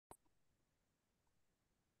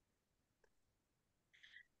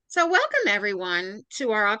So, welcome everyone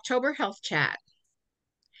to our October Health Chat.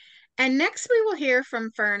 And next, we will hear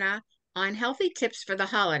from Ferna on healthy tips for the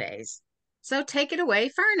holidays. So, take it away,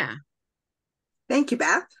 Ferna. Thank you,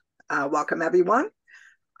 Beth. Welcome, everyone.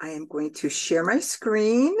 I am going to share my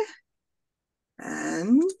screen.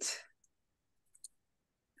 And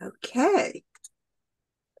okay.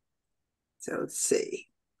 So let's see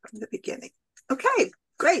from the beginning. Okay,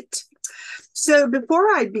 great. So before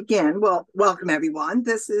I begin, well, welcome everyone.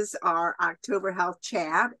 This is our October Health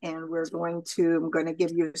Chat, and I'm going to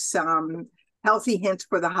give you some healthy hints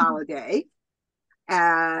for the holiday.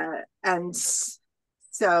 And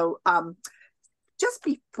so just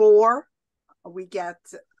before we get,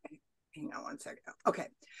 hang on one second. Okay.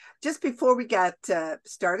 Just before we get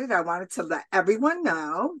started, I wanted to let everyone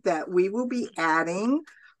know that we will be adding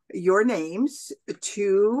your names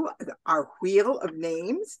to our wheel of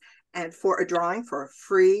names and for a drawing for a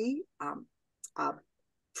free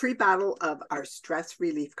bottle of our stress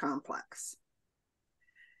relief complex.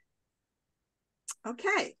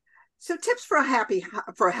 Okay, so tips for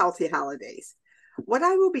healthy holidays. What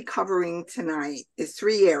I will be covering tonight is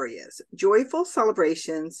 3 areas: joyful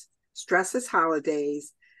celebrations, stressless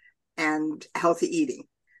holidays, and healthy eating.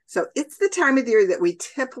 So it's the time of the year that we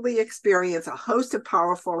typically experience a host of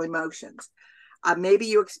powerful emotions. Maybe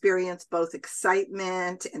you experience both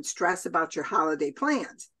excitement and stress about your holiday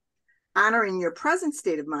plans. Honoring your present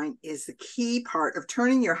state of mind is the key part of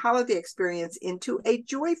turning your holiday experience into a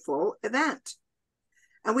joyful event.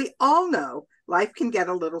 And we all know life can get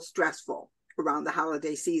a little stressful around the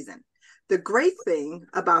holiday season. The great thing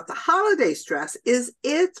about the holiday stress is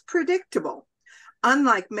it's predictable.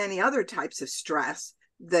 Unlike many other types of stress,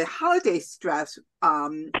 the holiday stress,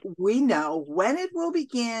 we know when it will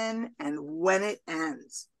begin and when it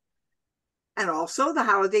ends. And also, the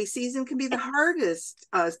holiday season can be the hardest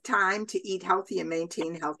time to eat healthy and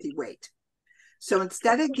maintain healthy weight. So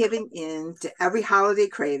instead of giving in to every holiday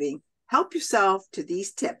craving, help yourself to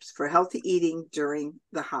these tips for healthy eating during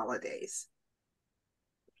the holidays.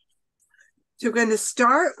 So we're going to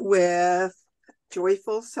start with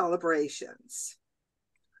joyful celebrations.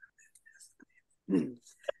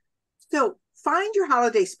 So find your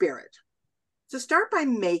holiday spirit. So start by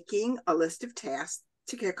making a list of tasks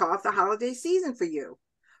to kick off the holiday season for you.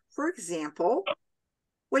 For example,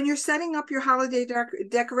 when you're setting up your holiday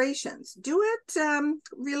decorations, do it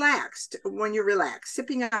relaxed when you're relaxed,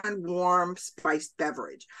 sipping on warm spiced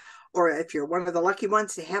beverage. Or if you're one of the lucky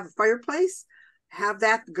ones to have a fireplace, have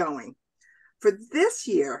that going. For this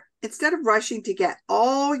year, instead of rushing to get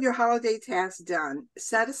all your holiday tasks done,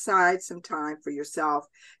 set aside some time for yourself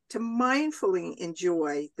to mindfully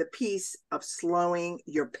enjoy the peace of slowing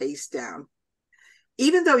your pace down.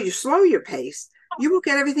 Even though you slow your pace, you will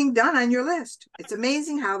get everything done on your list. It's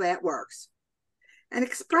amazing how that works. And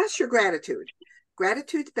express your gratitude.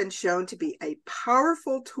 Gratitude's been shown to be a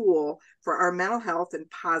powerful tool for our mental health and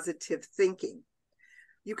positive thinking.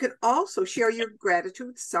 You can also share your gratitude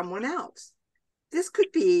with someone else. This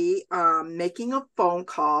could be making a phone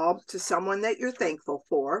call to someone that you're thankful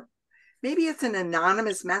for. Maybe it's an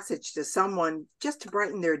anonymous message to someone just to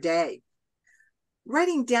brighten their day.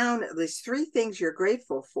 Writing down at least 3 things you're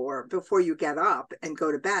grateful for before you get up and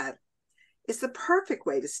go to bed is the perfect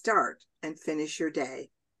way to start and finish your day.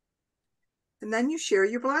 And then you share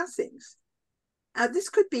your blessings. This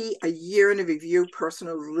could be a year in a review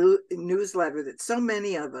personal newsletter that so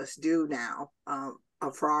many of us do now.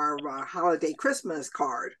 For our holiday Christmas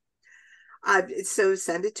card. So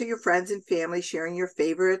send it to your friends and family, sharing your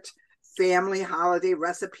favorite family holiday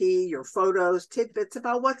recipe, your photos, tidbits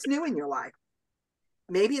about what's new in your life.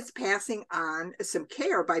 Maybe it's passing on some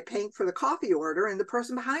care by paying for the coffee order and the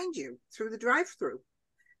person behind you through the drive-thru.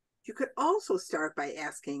 You could also start by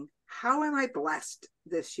asking, how am I blessed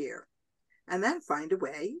this year? And then find a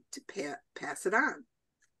way to pass it on.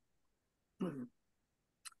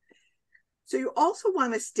 So you also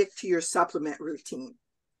want to stick to your supplement routine.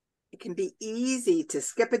 It can be easy to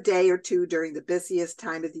skip a day or 2 during the busiest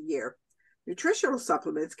time of the year. Nutritional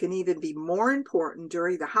supplements can even be more important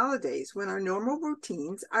during the holidays when our normal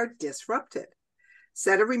routines are disrupted.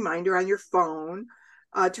 Set a reminder on your phone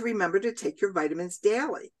to remember to take your vitamins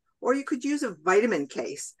daily, or you could use a vitamin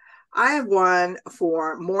case. I have one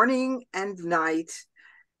for morning and night,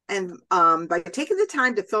 and by taking the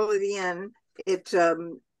time to fill it in,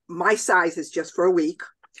 my size is just for a week,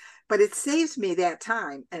 but it saves me that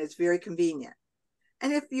time and it's very convenient.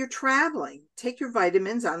 And if you're traveling, take your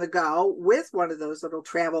vitamins on the go with one of those little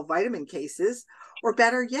travel vitamin cases, or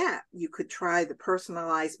better yet, you could try the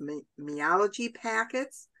personalized Meology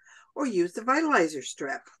packets or use the Vitalizer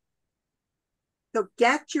strip. So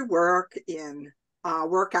get your work in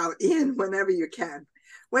workout in whenever you can.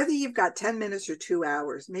 Whether you've got 10 minutes or 2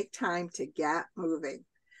 hours, make time to get moving.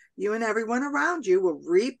 You and everyone around you will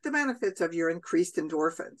reap the benefits of your increased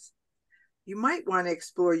endorphins. You might want to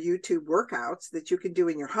explore YouTube workouts that you can do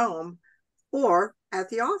in your home or at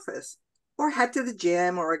the office, or head to the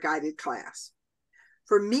gym or a guided class.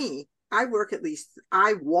 For me, I walk at least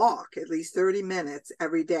 30 minutes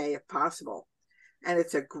every day if possible. And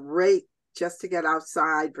it's a great just to get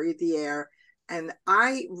outside, breathe the air. And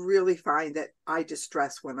I really find that I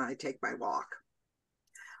distress when I take my walk.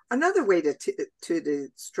 Another way to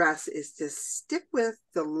distress is to stick with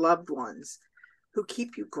the loved ones who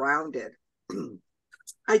keep you grounded.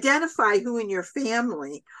 Identify who in your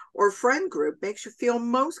family or friend group makes you feel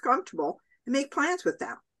most comfortable and make plans with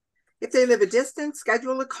them. If they live a distance,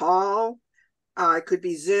 schedule a call. It could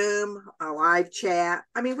be Zoom, a live chat.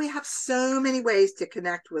 I mean, we have so many ways to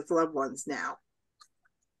connect with loved ones now.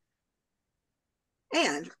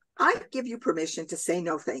 And I give you permission to say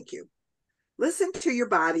no, thank you. Listen to your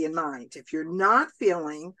body and mind. If you're not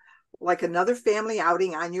feeling like another family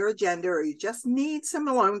outing on your agenda, or you just need some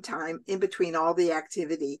alone time in between all the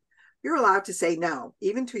activity, you're allowed to say no,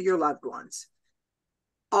 even to your loved ones.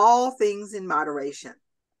 All things in moderation.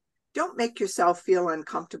 Don't make yourself feel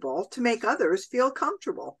uncomfortable to make others feel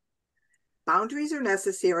comfortable. Boundaries are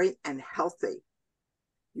necessary and healthy.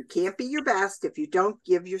 You can't be your best if you don't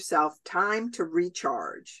give yourself time to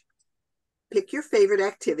recharge. Pick your favorite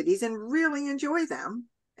activities and really enjoy them,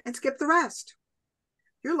 and skip the rest.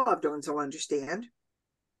 Your loved ones will understand.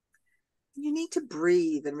 You need to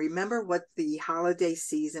breathe and remember what the holiday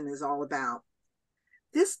season is all about.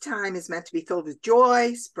 This time is meant to be filled with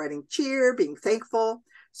joy, spreading cheer, being thankful.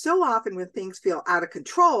 So often when things feel out of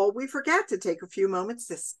control, we forget to take a few moments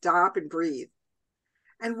to stop and breathe.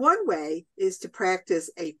 And one way is to practice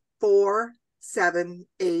a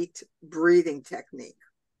 4-7-8 breathing technique.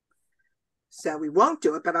 So we won't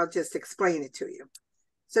do it, but I'll just explain it to you.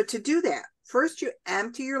 So to do that, first you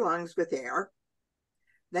empty your lungs with air.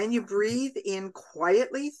 Then you breathe in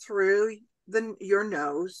quietly through your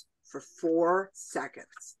nose for 4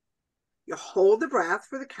 seconds. You hold the breath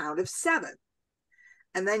for the count of 7.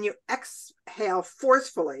 And then you exhale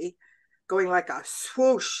forcefully, going like a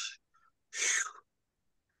swoosh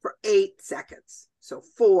for 8 seconds. So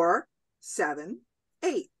 4, 7,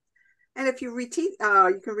 8. And if you repeat,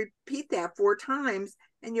 you can repeat that 4 times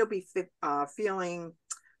and you'll be feeling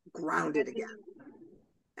grounded again.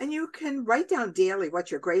 And you can write down daily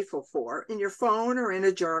what you're grateful for in your phone or in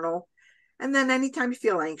a journal. And then anytime you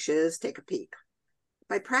feel anxious, take a peek.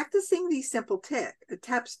 By practicing these simple tips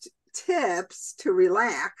to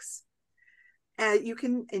relax, you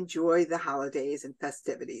can enjoy the holidays and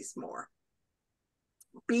festivities more.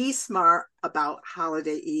 Be smart about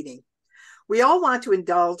holiday eating. We all want to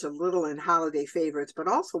indulge a little in holiday favorites, but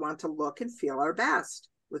also want to look and feel our best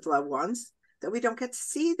with loved ones that we don't get to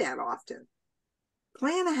see that often.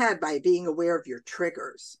 Plan ahead by being aware of your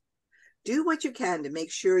triggers. Do what you can to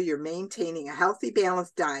make sure you're maintaining a healthy,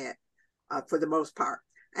 balanced diet for the most part,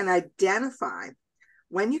 and identify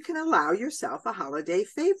when you can allow yourself a holiday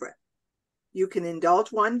favorite. You can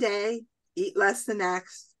indulge one day, eat less the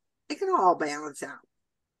next. It can all balance out.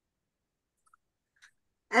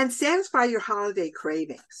 And satisfy your holiday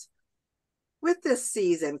cravings. With this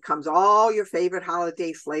season comes all your favorite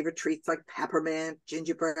holiday flavored treats like peppermint,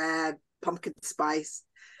 gingerbread, pumpkin spice.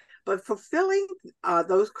 But fulfilling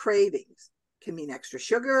those cravings can mean extra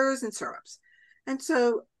sugars and syrups. And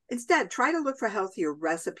so instead, try to look for healthier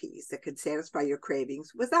recipes that can satisfy your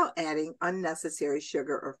cravings without adding unnecessary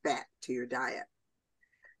sugar or fat to your diet.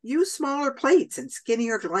 Use smaller plates and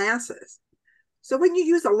skinnier glasses. So when you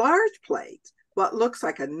use a large plate, what looks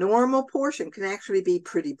like a normal portion can actually be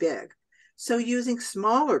pretty big. So using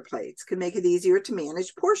smaller plates can make it easier to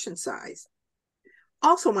manage portion size.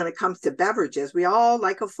 Also, when it comes to beverages, we all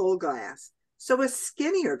like a full glass. So a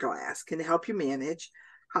skinnier glass can help you manage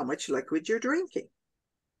how much liquid you're drinking.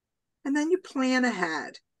 And then you plan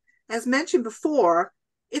ahead. As mentioned before,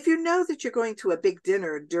 if you know that you're going to a big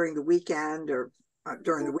dinner during the weekend or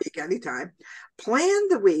during the week anytime, plan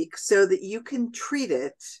the week so that you can treat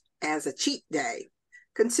it as a cheat day.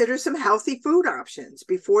 Consider some healthy food options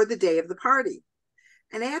before the day of the party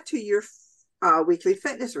and add to your weekly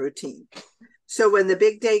fitness routine. So when the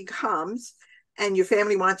big day comes and your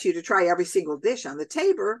family wants you to try every single dish on the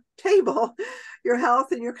table, your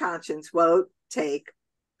health and your conscience won't take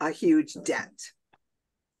a huge dent.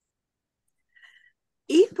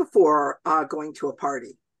 Eat before going to a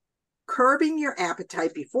party. Curbing your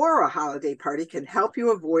appetite before a holiday party can help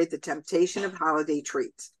you avoid the temptation of holiday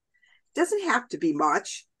treats. It doesn't have to be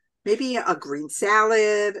much, Maybe a green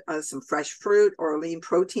salad, some fresh fruit, or a lean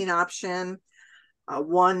protein option.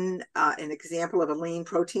 An example of a lean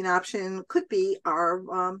protein option could be a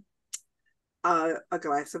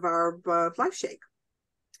glass of our Life Shake.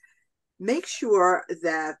 Make sure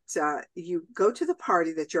that you go to the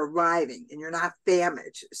party that you're arriving and you're not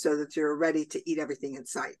famished, so that you're ready to eat everything in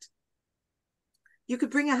sight. You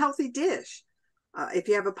could bring a healthy dish. If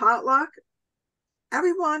you have a potluck,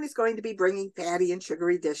 everyone is going to be bringing fatty and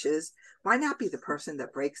sugary dishes. Why not be the person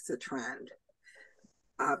that breaks the trend?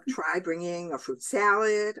 Try bringing a fruit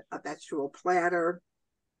salad, a vegetable platter,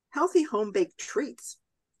 healthy home-baked treats.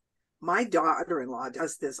 My daughter-in-law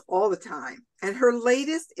does this all the time, and her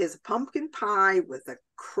latest is pumpkin pie with a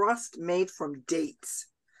crust made from dates.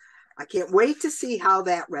 I can't wait to see how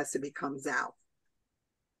that recipe comes out.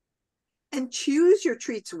 And choose your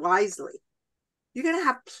treats wisely. You're going to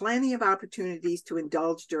have plenty of opportunities to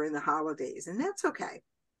indulge during the holidays, and that's okay.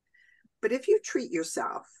 But if you treat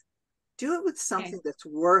yourself, do it with something that's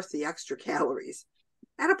worth the extra calories.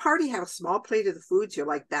 At a party, have a small plate of the foods you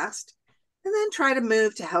like best, and then try to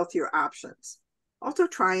move to healthier options. Also,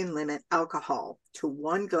 try and limit alcohol to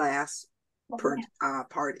 1 glass per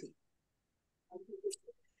party.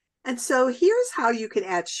 And so here's how you can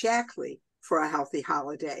add Shaklee for a healthy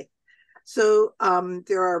holiday. So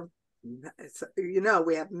there are,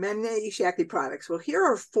 we have many Shaklee products. Well, here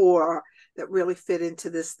are 4 that really fit into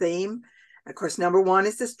this theme. Of course, number 1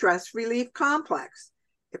 is the Stress Relief Complex.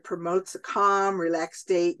 It promotes a calm, relaxed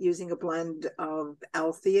state using a blend of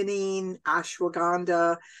L-theanine,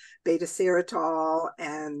 ashwagandha, beta-serotol,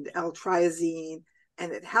 and L-triazine,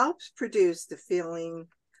 and it helps produce the feeling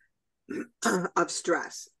of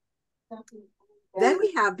stress. Then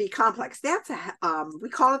we have B complex. That's we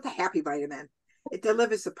call it the happy vitamin. It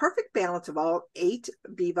delivers the perfect balance of all 8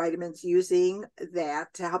 B vitamins, using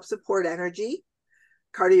that to help support energy,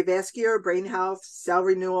 cardiovascular, brain health, cell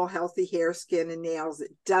renewal, healthy hair, skin, and nails.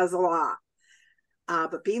 It does a lot.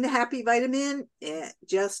 But being the happy vitamin, it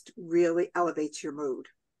just really elevates your mood.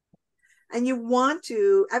 And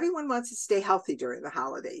everyone wants to stay healthy during the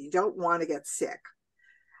holiday. You don't want to get sick.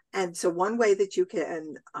 And so one way that you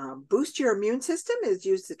can boost your immune system is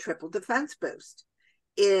use the Triple Defense Boost.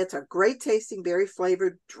 It's a great tasting, berry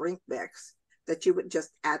flavored drink mix that you would just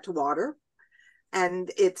add to water.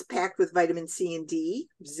 And it's packed with vitamin C and D,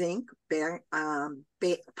 zinc,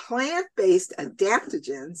 plant-based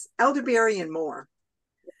adaptogens, elderberry, and more.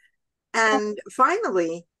 And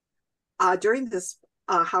finally, during this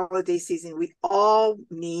holiday season, we all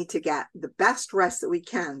need to get the best rest that we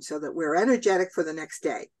can so that we're energetic for the next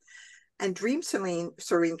day. And Dream Serene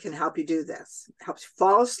can help you do this. It helps you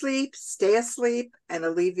fall asleep, stay asleep, and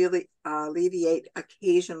alleviate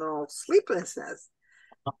occasional sleeplessness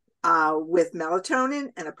with melatonin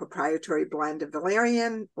and a proprietary blend of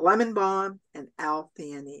valerian, lemon balm, and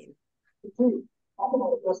L-theanine.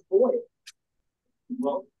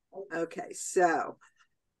 Okay, so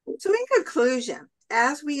in conclusion,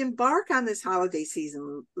 as we embark on this holiday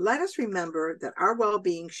season, let us remember that our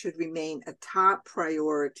well-being should remain a top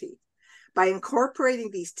priority. By incorporating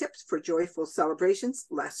these tips for joyful celebrations,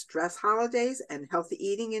 less stress holidays, and healthy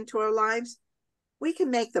eating into our lives, we can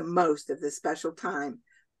make the most of this special time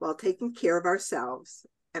while taking care of ourselves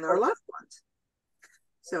and our loved ones.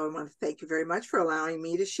 So I want to thank you very much for allowing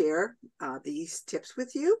me to share these tips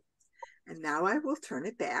with you. And now I will turn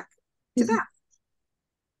it back to Beth.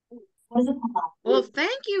 Well,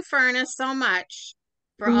 thank you, Ferna, so much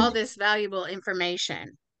for all this valuable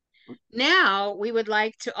information. Now we would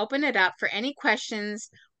like to open it up for any questions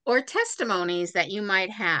or testimonies that you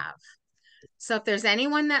might have. So if there's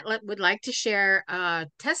anyone that would like to share a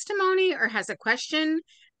testimony or has a question,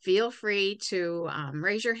 feel free to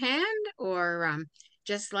raise your hand or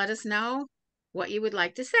just let us know what you would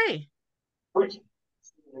like to say.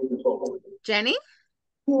 Jenny?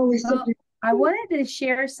 Well, I wanted to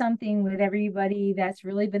share something with everybody that's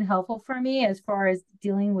really been helpful for me as far as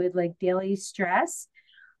dealing with like daily stress.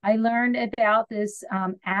 I learned about this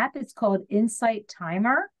app. It's called Insight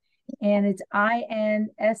Timer, and it's INSIGHT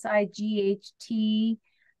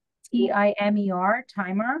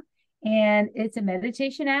Timer, and it's a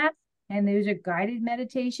meditation app, and those are guided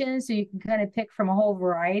meditations, so you can kind of pick from a whole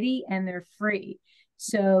variety, and they're free.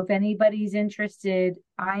 So if anybody's interested,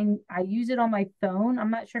 I use it on my phone. I'm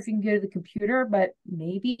not sure if you can go to the computer, but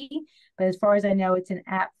maybe. But as far as I know, it's an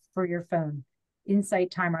app for your phone, Insight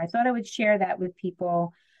Timer. I thought I would share that with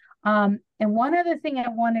people. And one other thing I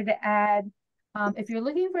wanted to add, if you're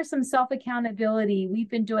looking for some self-accountability, we've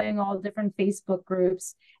been doing all different Facebook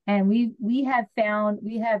groups, and we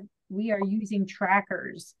are using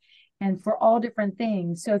trackers. and for all different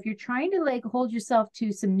things. So if you're trying to like hold yourself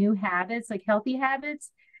to some new habits, like healthy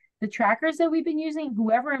habits, the trackers that we've been using,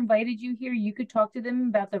 whoever invited you here, you could talk to them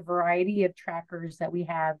about the variety of trackers that we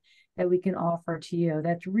have that we can offer to you.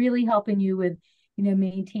 That's really helping you with,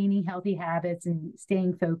 maintaining healthy habits and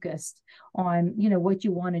staying focused on, what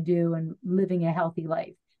you want to do and living a healthy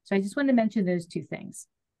life. So I just wanted to mention those two things.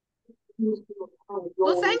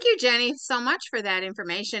 Well, thank you, Jenny, so much for that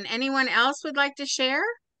information. Anyone else would like to share?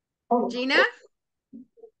 Gina?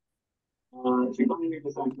 You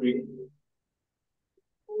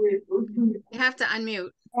have to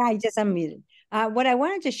unmute. I just unmuted. What I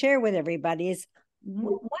wanted to share with everybody is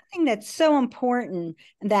one thing that's so important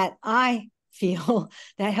that I feel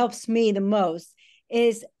that helps me the most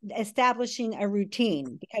is establishing a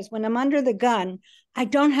routine, because when I'm under the gun, I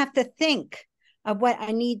don't have to think of what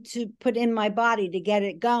I need to put in my body to get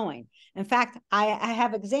it going. In fact, I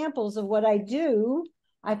have examples of what I do.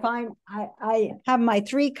 I find I have my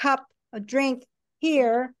 3-cup drink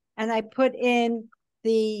here, and I put in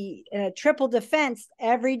the triple defense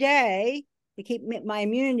every day to keep my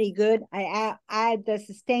immunity good. I add the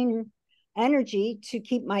sustained energy to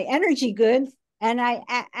keep my energy good, and I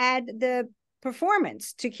add the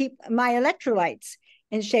performance to keep my electrolytes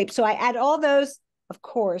in shape. So I add all those. Of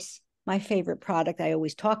course, my favorite product, I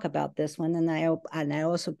always talk about this one, and I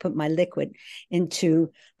also put my liquid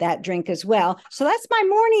into that drink as well. So that's my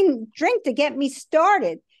morning drink to get me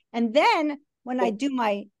started. And then when I do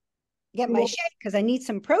get my shake, because I need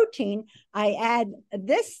some protein, I add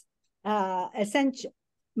this essential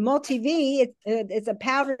multi-V. It's a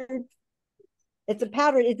powdered.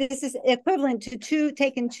 This is equivalent to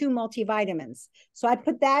taking 2 multivitamins. So I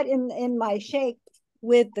put that in my shake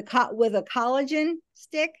with a collagen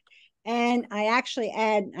stick, and I actually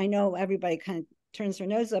add. I know everybody kind of turns their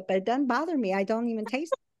nose up, but it doesn't bother me. I don't even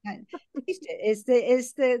taste it. Is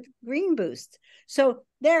the green boost. So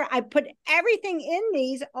there, I put everything in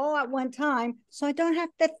these all at one time, so I don't have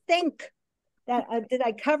to think that did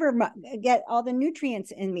I get all the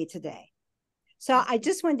nutrients in me today. So I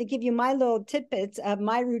just wanted to give you my little tidbits of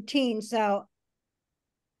my routine. So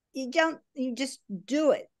you just do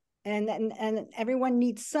it, and everyone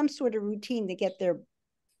needs some sort of routine to get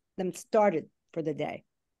them started for the day.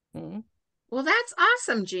 Mm-hmm. Well, that's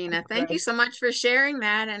awesome, Gina. Thank you so much for sharing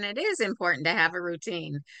that. And it is important to have a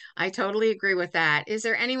routine. I totally agree with that. Is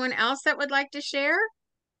there anyone else that would like to share?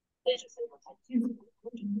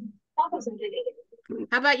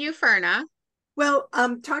 How about you, Ferna? Well,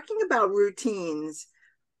 talking about routines,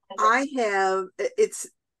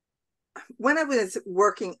 when I was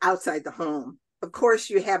working outside the home, of course,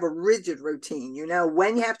 you have a rigid routine,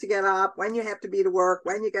 when you have to get up, when you have to be to work,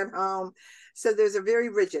 when you get home. So there's a very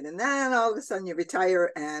rigid, and then all of a sudden you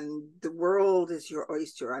retire and the world is your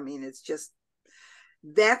oyster. I mean,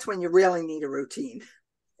 that's when you really need a routine.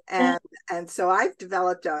 And so I've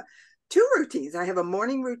developed 2 routines. I have a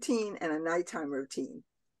morning routine and a nighttime routine.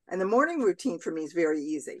 And the morning routine for me is very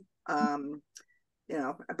easy.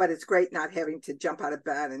 But it's great not having to jump out of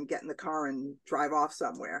bed and get in the car and drive off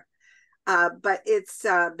somewhere. But it's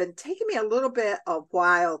been taking me a little bit of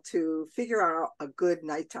while to figure out a good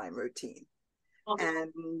nighttime routine. Okay. And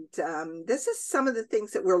this is some of the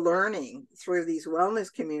things that we're learning through these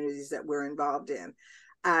wellness communities that we're involved in.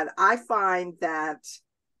 And I find that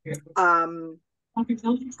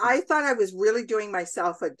I thought I was really doing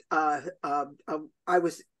myself I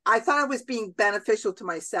thought I was being beneficial to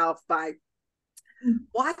myself by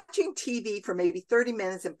watching TV for maybe 30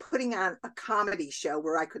 minutes and putting on a comedy show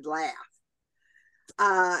where I could laugh.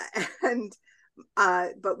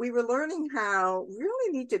 But we were learning how we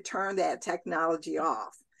really need to turn that technology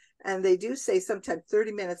off. And they do say sometimes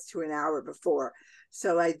 30 minutes to an hour before.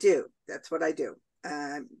 So I do. That's what I do.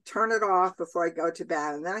 Turn it off before I go to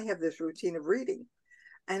bed. And then I have this routine of reading.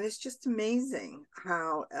 And it's just amazing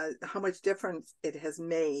how much difference it has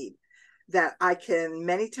made, that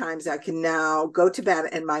many times I can now go to bed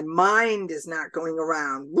and my mind is not going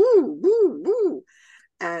around, woo, woo, woo.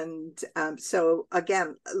 And so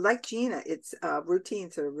again, like Gina, it's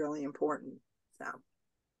routines are really important. So,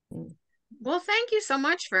 well, thank you so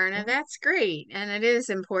much, Verna. That's great. And it is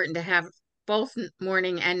important to have both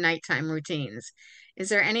morning and nighttime routines. Is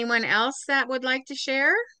there anyone else that would like to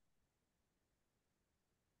share?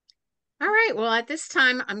 All right. Well, at this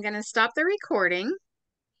time, I'm going to stop the recording.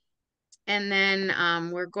 And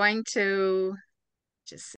then we're going to just